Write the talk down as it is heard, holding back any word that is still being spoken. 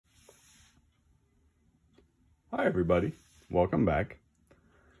Hi everybody, welcome back.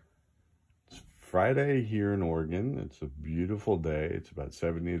 It's Friday here in Oregon. It's a beautiful day. It's about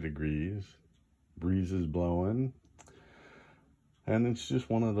 70 degrees. Breeze is blowing. And it's just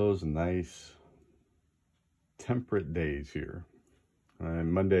one of those nice temperate days here.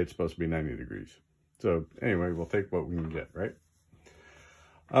 And Monday it's supposed to be 90 degrees. So anyway, we'll take what we can get, right?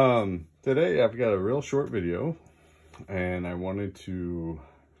 Today I've got a real short video and I wanted to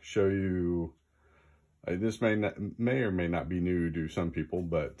show you this may or may not be new to some people,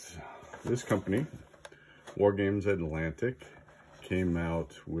 but this company, Wargames Atlantic, came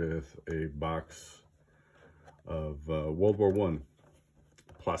out with a box of World War I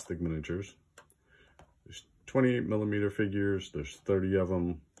plastic miniatures. There's 28mm figures. There's 30 of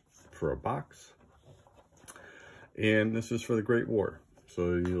them for a box. And this is for the Great War.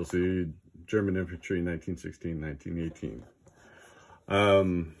 So you'll see German infantry, 1916, 1918.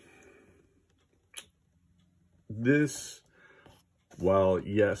 This, while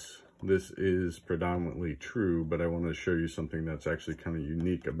yes, this is predominantly true, but I want to show you something that's actually kind of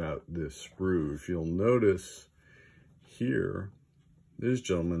unique about this sprue. If you'll notice here, this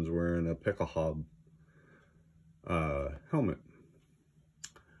gentleman's wearing a Pickelhaube helmet.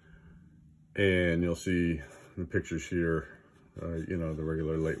 And you'll see the pictures here, you know, the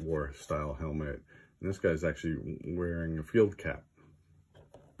regular late war style helmet. And this guy's actually wearing a field cap.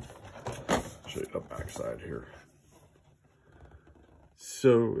 Show you the backside here.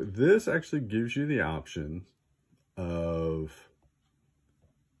 So this actually gives you the option of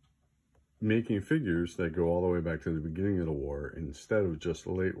making figures that go all the way back to the beginning of the war instead of just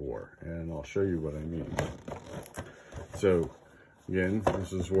late war. And I'll show you what I mean. So again,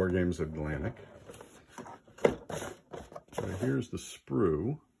 this is Wargames Atlantic. So here's the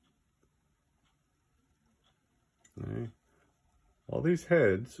sprue. Okay. All these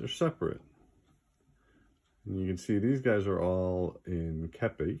heads are separate. And you can see these guys are all in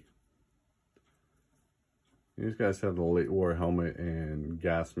kepi. These guys have the late war helmet and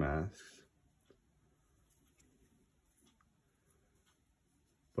gas masks.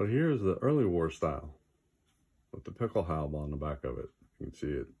 But here's the early war style with the Pickelhaube on the back of it. You can see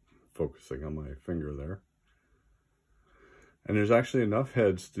it focusing on my finger there. And there's actually enough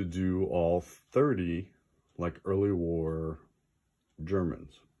heads to do all 30 like early war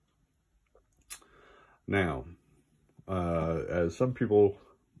Germans. Now, as some people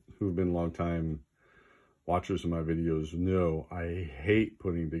who've been long time watchers of my videos know, I hate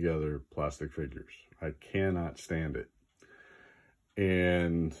putting together plastic figures. I cannot stand it.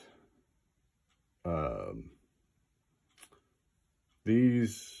 And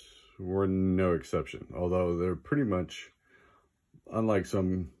these were no exception, although they're pretty much, unlike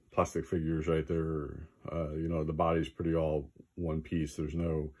some plastic figures, right? They're, you know, the body's pretty all one piece. There's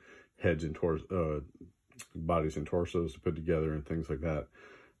no heads and bodies and torsos to put together and things like that.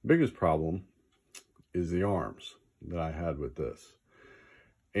 The biggest problem is the arms that I had with this.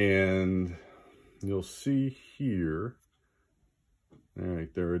 And you'll see here, all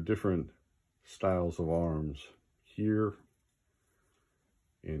right, there are different styles of arms here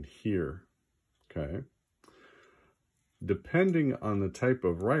and here, okay? Depending on the type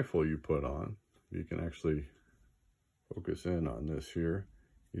of rifle you put on, you can actually focus in on this here.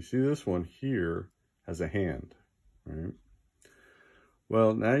 You see this one here has a hand, right?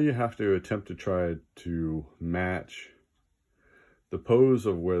 Well, now you have to attempt to try to match the pose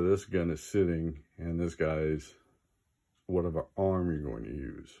of where this gun is sitting and this guy's, whatever arm you're going to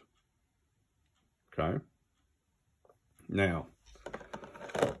use, okay? Now,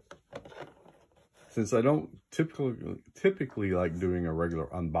 since I don't typically like doing a regular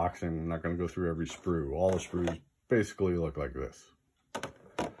unboxing, I'm not going to go through every sprue. All the sprues basically look like this.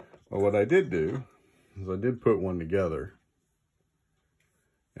 But what I did do is I did put one together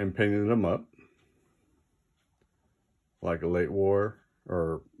and painted them up like a late war,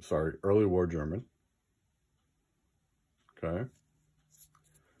 or sorry, early war German. Okay.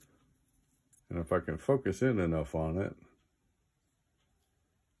 And if I can focus in enough on it.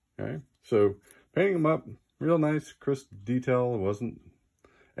 Okay. So painting them up, real nice, crisp detail. It wasn't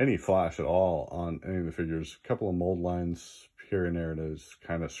any flash at all on any of the figures. A couple of mold lines here and there to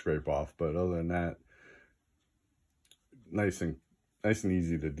kind of scrape off, but other than that, nice and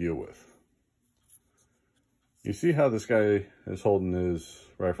easy to deal with. You see how this guy is holding his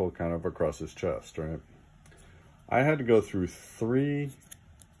rifle kind of across his chest, right? I had to go through 3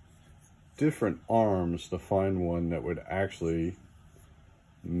 different arms to find one that would actually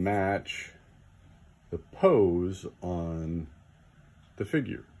match the pose on the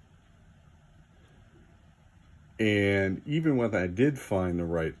figure. And even when I did find the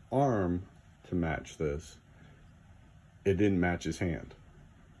right arm to match this, it didn't match his hand.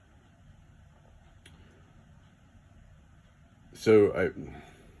 So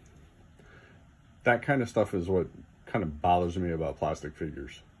that kind of stuff is what kind of bothers me about plastic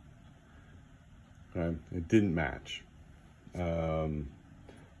figures. Okay? It didn't match.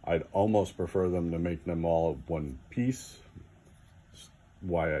 I'd almost prefer them to make them all one piece. That's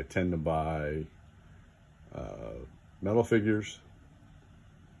why I tend to buy metal figures.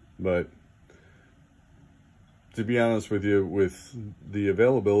 But to be honest with you, with the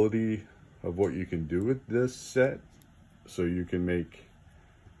availability of what you can do with this set, so you can make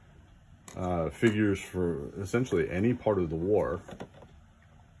figures for essentially any part of the war,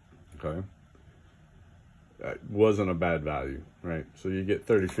 okay, that wasn't a bad value, right? So you get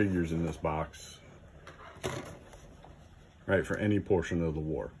 30 figures in this box, right, for any portion of the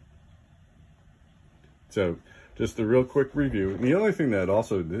war. So just a real quick review. The only thing that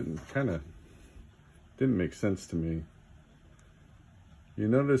also didn't make sense to me, you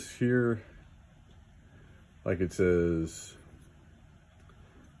notice here, like it says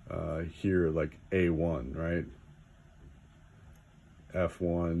here, like A1, right?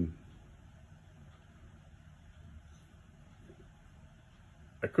 F1.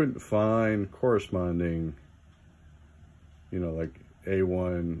 I couldn't find corresponding, you know, like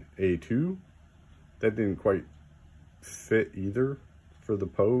A1, A2. That didn't quite fit either for the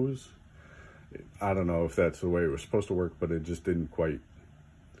pose. I don't know if that's the way it was supposed to work, but it just didn't quite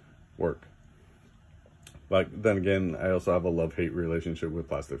work. But then again, I also have a love-hate relationship with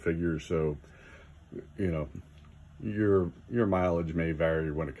plastic figures, so, you know, your mileage may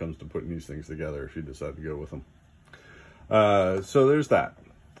vary when it comes to putting these things together if you decide to go with them. So there's that.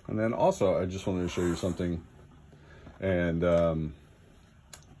 And then also, I just wanted to show you something, and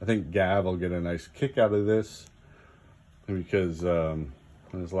I think Gav will get a nice kick out of this, because in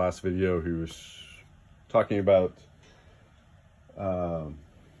his last video, he was talking about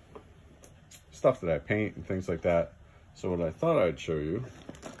stuff that I paint and things like that. So what I thought I'd show you,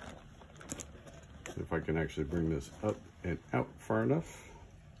 if I can actually bring this up and out far enough.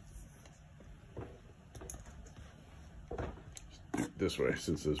 Let's do it this way,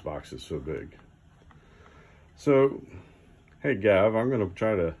 since this box is so big. So, hey Gav, I'm gonna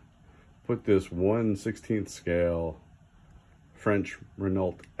try to put this 1/16 scale French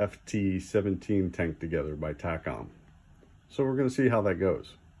Renault FT-17 tank together by Tacom. So we're gonna see how that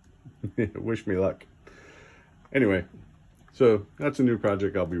goes. Wish me luck. Anyway, so that's a new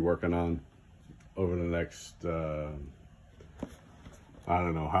project I'll be working on over the next, I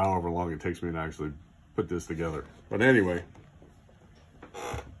don't know, however long it takes me to actually put this together. But anyway,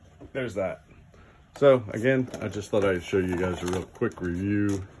 there's that. So again, I just thought I'd show you guys a real quick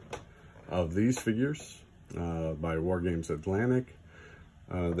review of these figures by Wargames Atlantic.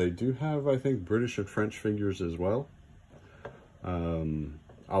 They do have, I think, British and French figures as well.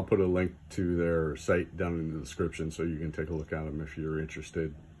 I'll put a link to their site down in the description so you can take a look at them if you're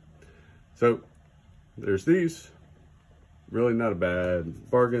interested. So there's these. Really not a bad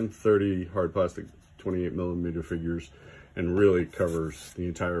bargain. 30 hard plastic 28mm figures, and really covers the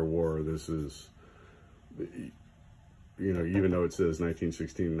entire war. This is, you know, even though it says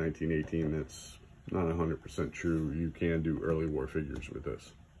 1916 and 1918, that's not 100% true. You can do early war figures with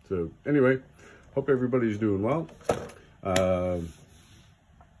this. So anyway, hope everybody's doing well.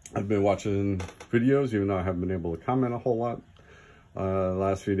 I've been watching videos, even though I haven't been able to comment a whole lot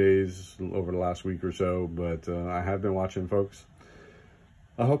last few days, over the last week or so, but I have been watching, folks.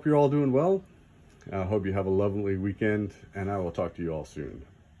 I hope you're all doing well. I hope you have a lovely weekend, and I will talk to you all soon.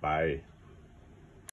 Bye.